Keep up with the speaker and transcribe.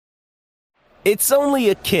It's only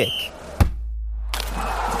a kick,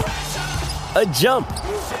 a jump,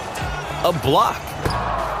 a block.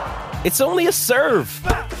 It's only a serve.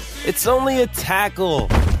 It's only a tackle,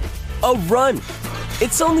 a run.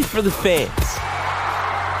 It's only for the fans.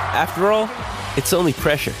 After all, it's only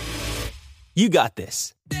pressure. You got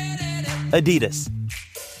this. Adidas.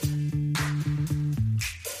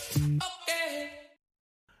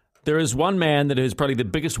 There is one man that is probably the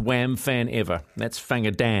biggest Wham fan ever. That's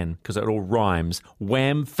Fanger Dan, because it all rhymes.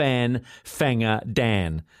 Wham fan, Fanger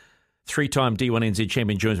Dan. 3-time D1NZ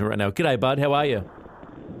champion joins me right now. G'day, bud. How are you?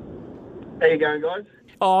 How you going, guys?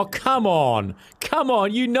 Oh, come on. Come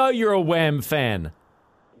on. You know you're a Wham fan.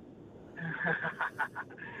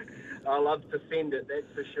 I love to send it, that's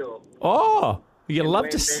for sure. Oh, you And love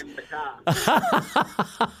Wham to... Bam the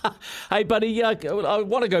car. Hey, buddy, I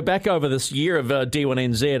want to go back over this year of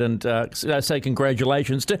D1NZ and say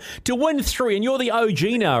congratulations. To win 3, and you're the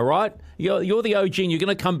OG now, right? You're the OG and you're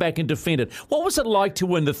going to come back and defend it. What was it like to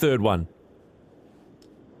win the 3rd one?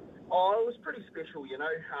 Oh, it was pretty special, you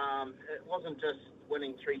know. It wasn't just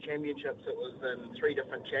winning 3 championships, it was in 3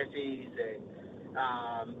 different chassis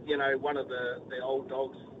and, you know, one of the old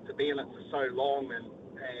dogs to be in it for so long and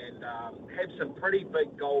had some pretty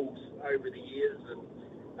big goals over the years. And,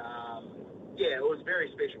 yeah, it was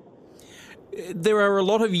very special. There are a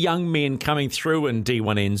lot of young men coming through in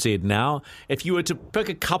D1NZ now. If you were to pick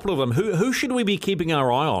a couple of them, who should we be keeping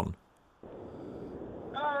our eye on?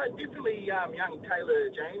 Definitely young Taylor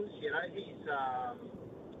James, you know,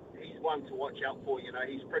 he's one to watch out for, you know.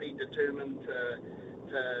 He's pretty determined to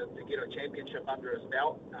get a championship under his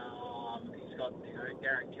belt. He's got, you know,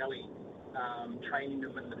 Darren Kelly training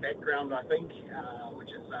him in the background, I think, which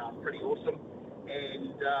is pretty awesome.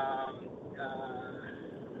 And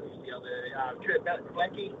who's the other? Kurt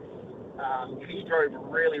Blackie. He drove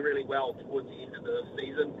really, really well towards the end of the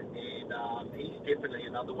season, and he's definitely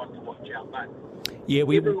another one to watch out. But yeah,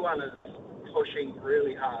 everyone is pushing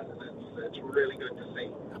really hard, and it's really good to see.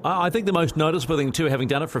 I think the most noticeable thing too, having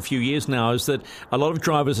done it for a few years now, is that a lot of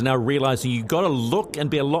drivers are now realising you've got to look and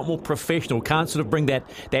be a lot more professional. Can't sort of bring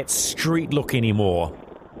that street look anymore.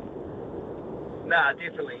 Nah,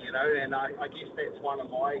 definitely, you know, and I guess that's one of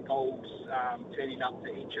my goals, turning up to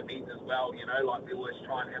each event as well, you know, like we always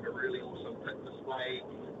try and have a really awesome pit display,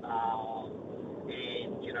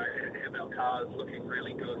 and, you know, have our cars looking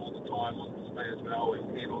really good all the time on display as well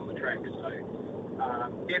and on the track. So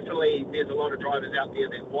definitely there's a lot of drivers out there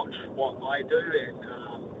that watch what I do,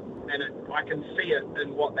 and I can see it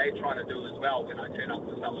in what they're trying to do as well when I turn up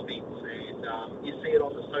to some events, and you see it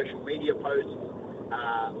on the social media posts,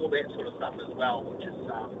 all that sort of stuff as well, which is,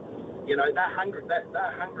 you know, they're hungry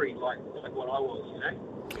like what I was, you know.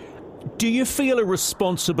 Do you feel a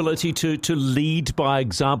responsibility to lead by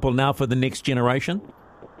example now for the next generation?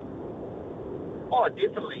 Oh,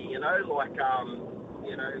 definitely, you know, like,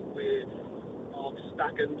 you know, I've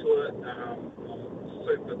stuck into it. I'm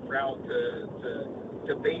super proud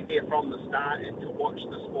to be there from the start and to watch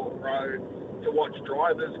the sport grow, to watch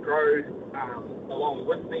drivers grow along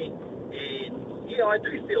with me. And yeah, I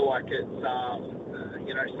do feel like it's,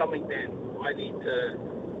 you know, something that I need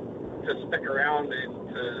to stick around and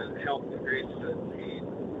to help progress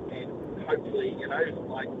and hopefully, you know,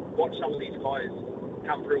 like watch some of these guys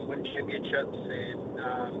come through and win championships, and you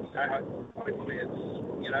know, hopefully it's,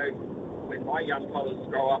 you know, when my young fellas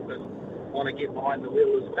grow up and want to get behind the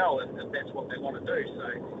wheel as well, if that's what they want to do. So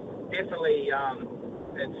definitely,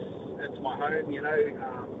 it's my home, you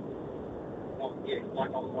know. Yeah, like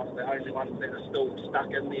I'm one of the only ones that are still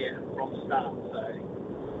stuck in there from the start. So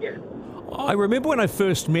yeah. I remember when I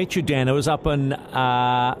first met you, Dan. It was up in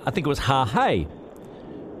I think it was Hahei.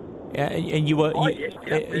 And you were,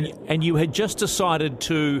 and you had just decided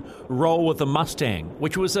to roll with a Mustang,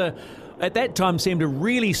 which was at that time seemed a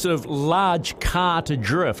really sort of large car to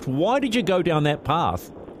drift. Why did you go down that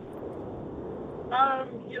path?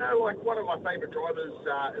 You know, like one of my favourite drivers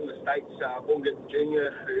in the States, Vaughan Gittin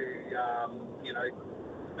Jr., who you know,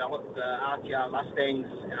 developed the RTR Mustangs.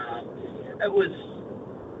 It was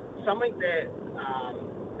something that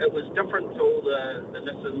it was different to all the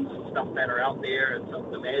Nissans and stuff that are out there and some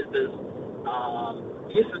of the Mazdas.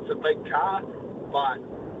 Yes, it's a big car, but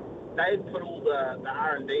they had put all the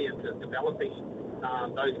R&D into developing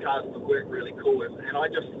those cars to work really cool, and I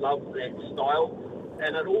just love that style.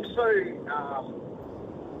 And it also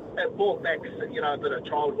it brought back, you know, a bit of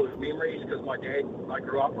childhood memories, because my dad, I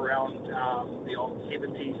grew up around the old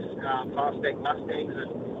 70s fastback Mustangs,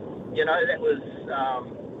 and you know, that was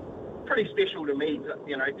pretty special to me,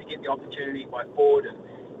 you know, to get the opportunity by Ford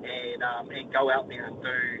and go out there and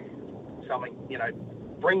do something, you know,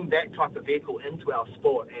 bring that type of vehicle into our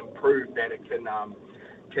sport and prove that it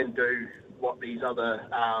can do what these other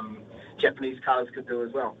Japanese cars could do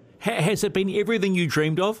as well. Has it been everything you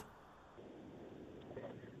dreamed of?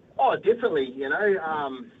 Oh, definitely.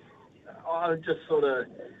 I just sort of,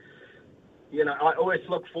 I always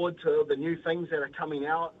look forward to the new things that are coming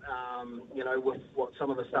out, with what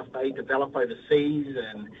some of the stuff they develop overseas.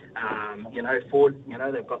 And, Ford,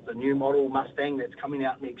 they've got the new model Mustang that's coming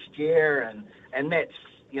out next year. And that's,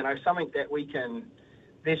 something that we can,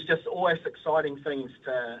 there's just always exciting things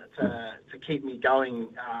to keep me going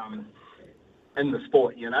in the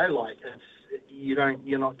sport, like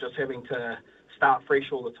you're not just having to start fresh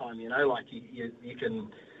all the time, like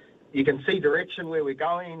you can see direction where we're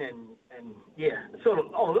going, and yeah, it's sort of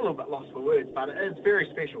a little bit lost for words, but it is very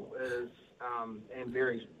special. It is, and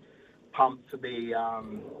very pumped to be a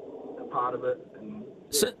part of it. And,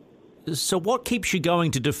 yeah. So what keeps you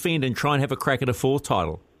going to defend and try and have a crack at a fourth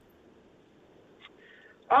title?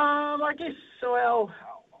 I guess,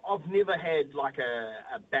 I've never had like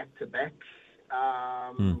a back-to-back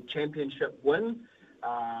championship win.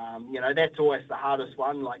 That's always the hardest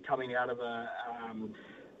one, like coming out of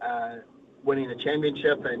winning a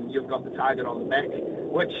championship and you've got the target on the back,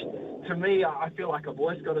 which to me, I feel like I've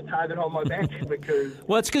always got a target on my back because...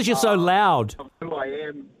 Well, it's because you're so loud. Of who I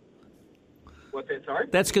am. What's that, sorry?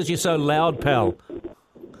 That's because you're so loud, pal.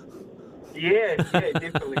 Yeah,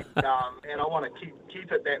 definitely. And I want to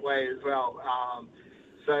keep it that way as well.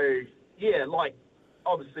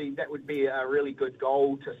 Obviously that would be a really good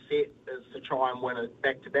goal to set, is to try and win a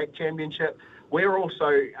back-to-back championship. We're also,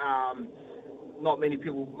 not many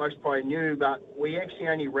people most probably knew, but we actually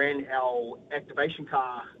only ran our activation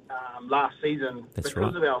car last season. That's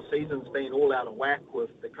because right. of our seasons being all out of whack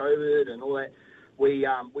with the COVID and all that. We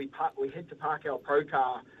had to park our pro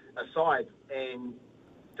car aside and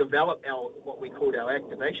develop what we called our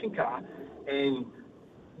activation car, and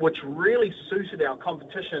which really suited our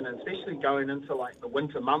competition, and especially going into like the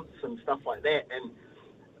winter months and stuff like that. And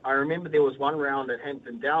I remember there was one round at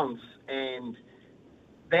Hampton Downs, and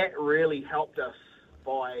that really helped us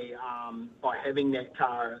by having that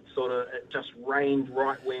car. It just rained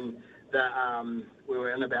right when we were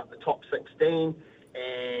in about the top 16,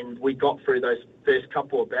 and we got through those first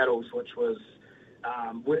couple of battles, which was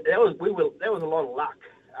that was a lot of luck.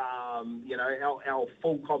 Our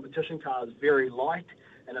full competition car is very light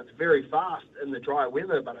and it's very fast in the dry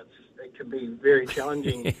weather, but it can be very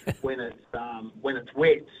challenging when it's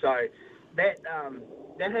wet. So that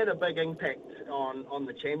had a big impact on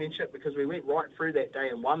the championship, because we went right through that day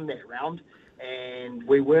and won that round, and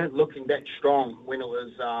we weren't looking that strong when it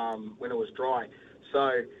was dry.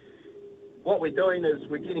 So what we're doing is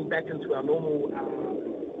we're getting back into our normal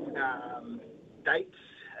dates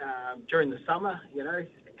during the summer,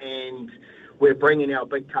 and we're bringing our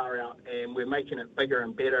big car out and we're making it bigger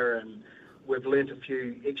and better, and we've learnt a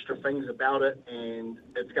few extra things about it, and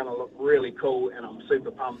it's going to look really cool, and I'm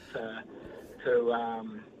super pumped to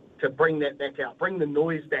bring that back out, bring the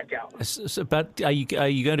noise back out. But are you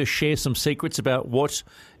going to share some secrets about what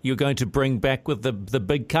you're going to bring back with the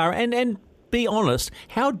big car? And be honest,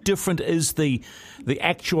 how different is the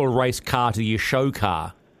actual race car to your show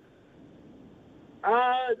car?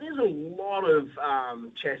 There's a lot of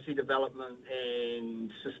chassis development and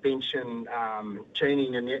suspension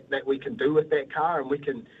tuning and that we can do with that car, and we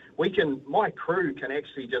can. My crew can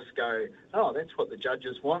actually just go, oh, that's what the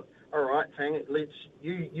judges want. All right, let's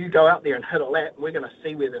you go out there and hit a lap, and we're going to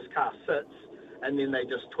see where this car sits, and then they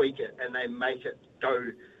just tweak it and they make it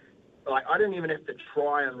go. Like, I don't even have to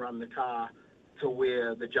try and run the car to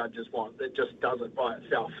where the judges want. It just does it by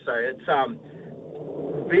itself. So it's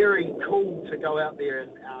very cool to go out there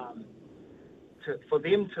and for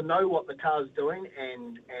them to know what the car's doing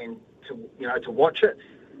and to watch it,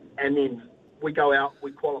 and then we go out,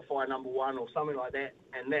 we qualify number one or something like that,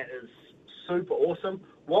 and that is super awesome.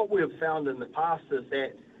 What we've found in the past is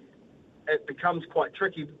that it becomes quite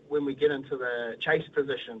tricky when we get into the chase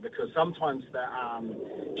position, because sometimes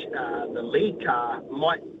the lead car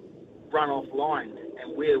might run offline,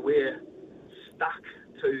 and we're stuck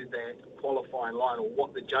to that qualifying line or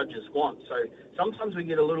what the judges want. So sometimes we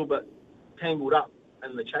get a little bit tangled up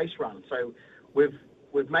in the chase run. So we've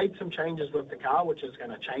made some changes with the car, which is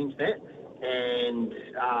going to change that. And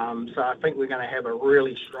so I think we're going to have a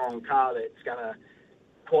really strong car that's going to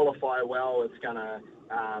qualify well. It's going to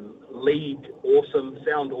lead awesome,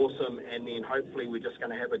 sound awesome, and then hopefully we're just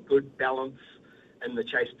going to have a good balance in the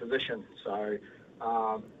chase position. So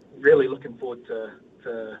really looking forward to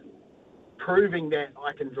proving that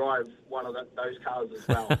I can drive one of those cars as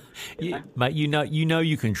well. Mate, you know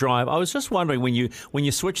you can drive. I was just wondering when you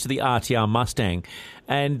switched to the RTR Mustang,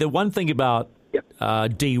 and the one thing about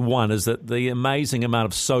D1 is that the amazing amount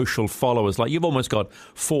of social followers. Like you've almost got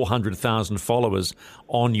 400,000 followers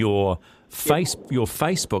on your your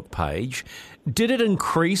Facebook page. Did it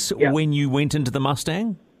increase when you went into the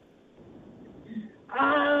Mustang?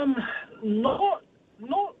 Not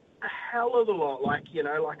a hell of a lot. Like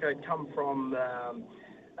I come from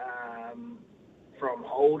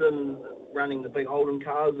Holden, running the big Holden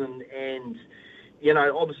cars, and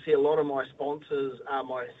obviously a lot of my sponsors,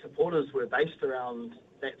 my supporters were based around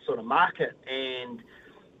that sort of market, and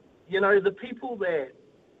the people that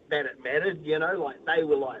it mattered, like they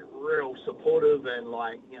were like real supportive and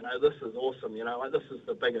like, this is awesome, like this is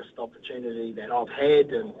the biggest opportunity that I've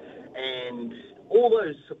had, and all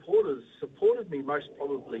those supporters supported me most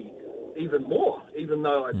probably even more, even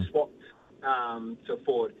though I'd swapped to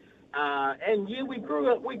Ford. And we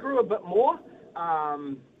grew a bit more.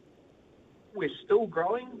 We're still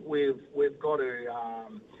growing. We've got to.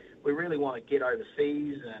 We really want to get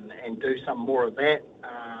overseas and do some more of that.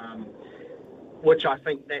 Which I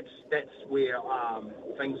think that's where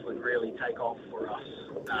things would really take off for us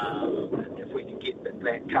if we can get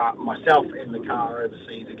that car, myself and the car,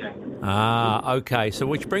 overseas again. Okay. So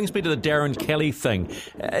which brings me to the Darren Kelly thing.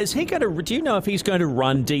 Is he going to? Do you know if he's going to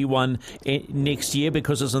run D1 next year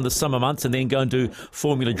because it's in the summer months, and then go and do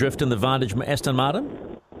Formula Drift in the Vantage Aston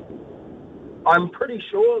Martin? I'm pretty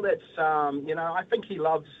sure that's, I think he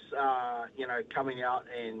loves, coming out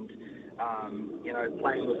and,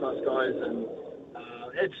 playing with us guys, and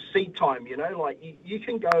it's seat time, like you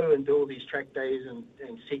can go and do all these track days and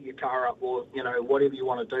set your car up or, whatever you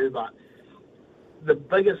want to do, but the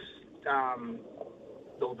biggest,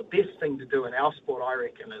 or the best thing to do in our sport, I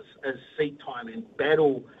reckon, is seat time and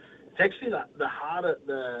battle. It's actually the harder,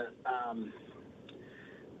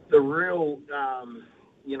 the real,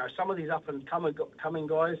 some of these up and coming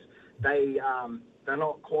guys, they're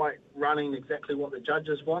not quite running exactly what the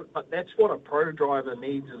judges want, but that's what a pro driver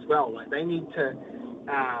needs as well. Like they need to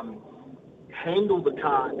handle the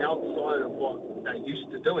car outside of what they're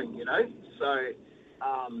used to doing, So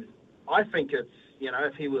I think it's,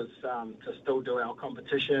 if he was to still do our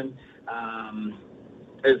competition,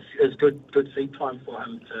 is good seat time for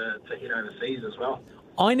him to head overseas as well.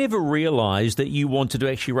 I never realised that you wanted to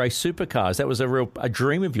actually race supercars. That was a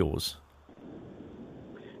dream of yours.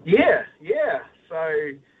 Yeah.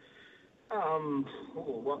 So,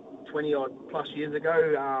 20 odd plus years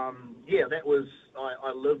ago, that was,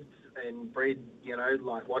 I lived and bred,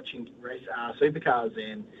 like watching race supercars,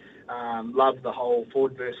 and loved the whole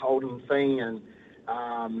Ford versus Holden thing, and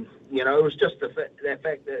it was just that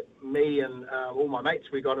fact that me and all my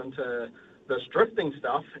mates, we got into this drifting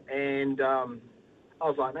stuff, and I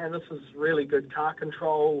was like, man, this is really good car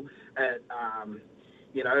control. It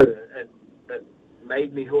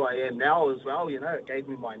made me who I am now as well. It gave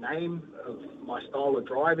me my name of my style of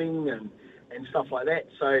driving and stuff like that.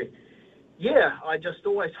 So, yeah, I just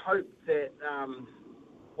always hoped that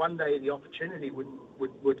one day the opportunity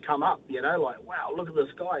would come up, like, wow, look at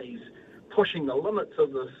this guy. He's pushing the limits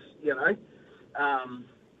of this,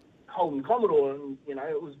 Holden Commodore. And,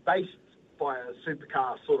 it was based by a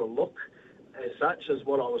supercar sort of look, as such, as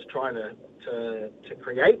what I was trying to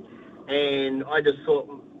create, and I just thought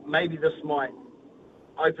maybe this might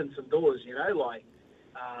open some doors, like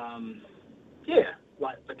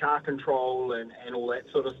like the car control and all that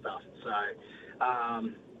sort of stuff. So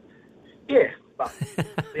but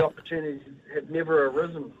the opportunities have never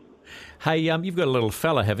arisen. Hey, you've got a little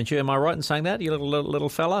fella, haven't you? Am I right in saying that? You little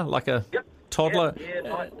fella, like a toddler?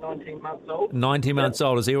 Yeah, 19 months old. 19 months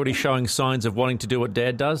old. Is he already showing signs of wanting to do what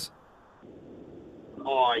Dad does?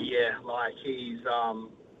 Oh, yeah, like he's,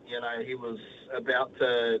 he was about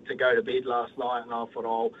to go to bed last night, and I thought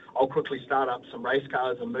I'll quickly start up some race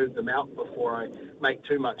cars and move them out before I make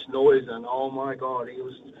too much noise, and oh my God, he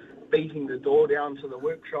was beating the door down to the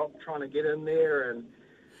workshop trying to get in there, and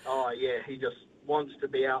oh yeah, he just wants to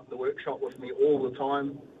be out in the workshop with me all the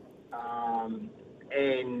time,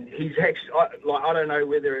 and he's actually, I don't know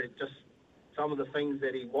whether it's just some of the things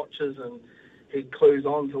that he watches and he clues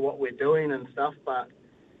on to what we're doing and stuff, but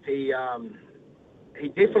he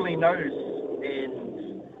definitely knows,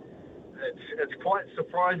 and it's quite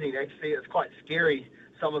surprising actually. It's quite scary,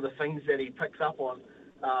 some of the things that he picks up on.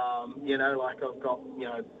 Like I've got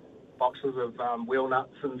boxes of wheel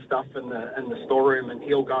nuts and stuff in the storeroom, and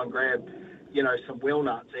he'll go and grab some wheel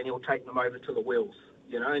nuts and he'll take them over to the wheels.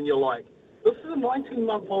 And you're like, this is a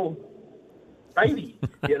 19-month-old baby.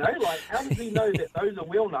 Like how does he know that those are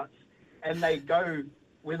wheel nuts? And they go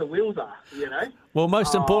where the wheels are, you know. Well,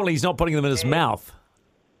 most importantly, he's not putting them in his mouth.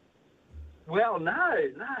 Well, no,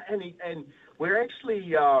 and we're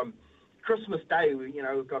actually Christmas Day.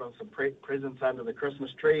 We've got on some presents under the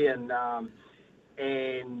Christmas tree, and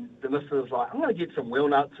the missus was like, I'm going to get some wheel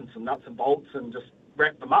nuts and some nuts and bolts and just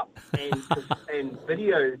wrap them up and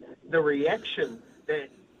video the reaction that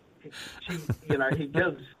he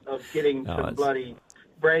gives of getting some bloody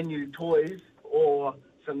brand new toys or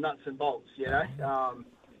some nuts and bolts.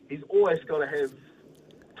 He's always got to have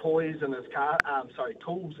tools in his car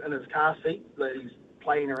seat that he's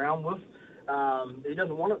playing around with. He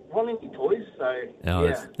doesn't want any toys, so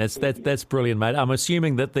that's brilliant, mate. I'm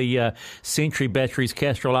assuming that the Century Batteries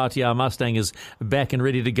Castrol RTR Mustang is back and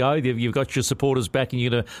ready to go. You've got your supporters back, and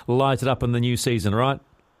you're going to light it up in the new season, right?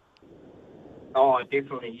 Oh,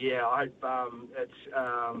 definitely, yeah. I hope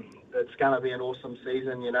it's going to be an awesome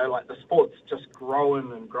season. Like the sport's just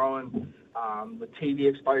growing and growing. The TV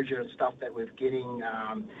exposure and stuff that we're getting,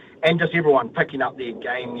 and just everyone picking up their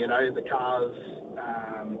game. The cars.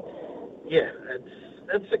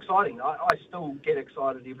 It's exciting. I still get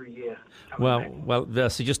excited every year.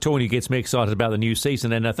 So just talking to you gets me excited about the new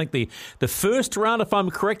season. And I think the first round, if I'm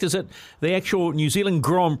correct, is at the actual New Zealand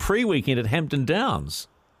Grand Prix weekend at Hampton Downs.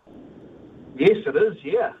 Yes, it is.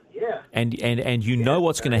 Yeah. And you know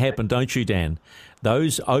what's going to happen, don't you, Dan?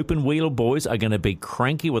 Those open wheeler boys are going to be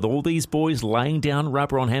cranky with all these boys laying down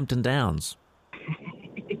rubber on Hampton Downs.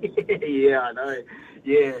 Yeah, I know.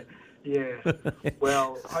 Yeah.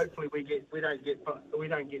 Well, hopefully we don't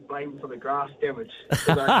get blamed for the grass damage,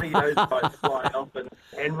 because I see those guys fly off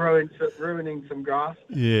and ruining some grass.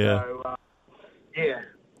 Yeah. So,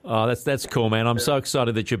 Oh, that's cool, man. I'm so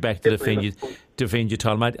excited that you're back to defend your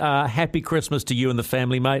title, mate. Happy Christmas to you and the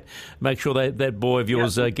family, mate. Make sure that boy of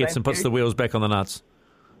yours puts the wheels back on the nuts.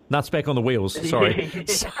 Nuts back on the wheels, sorry.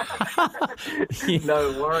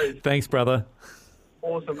 No worries. Thanks, brother.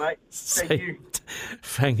 Awesome, mate. Thank you.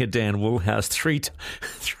 Fanger Dan Woolhouse,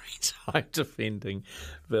 three-time defending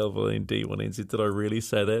Valvoline D1NZ. Did I really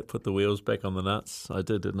say that? Put the wheels back on the nuts? I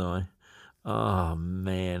did, didn't I? Oh,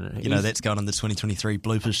 man. That's going on the 2023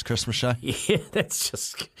 Bloopers Christmas show. Yeah, that's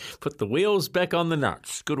just put the wheels back on the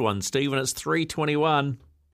nuts. Good one, Stephen. It's 3:21.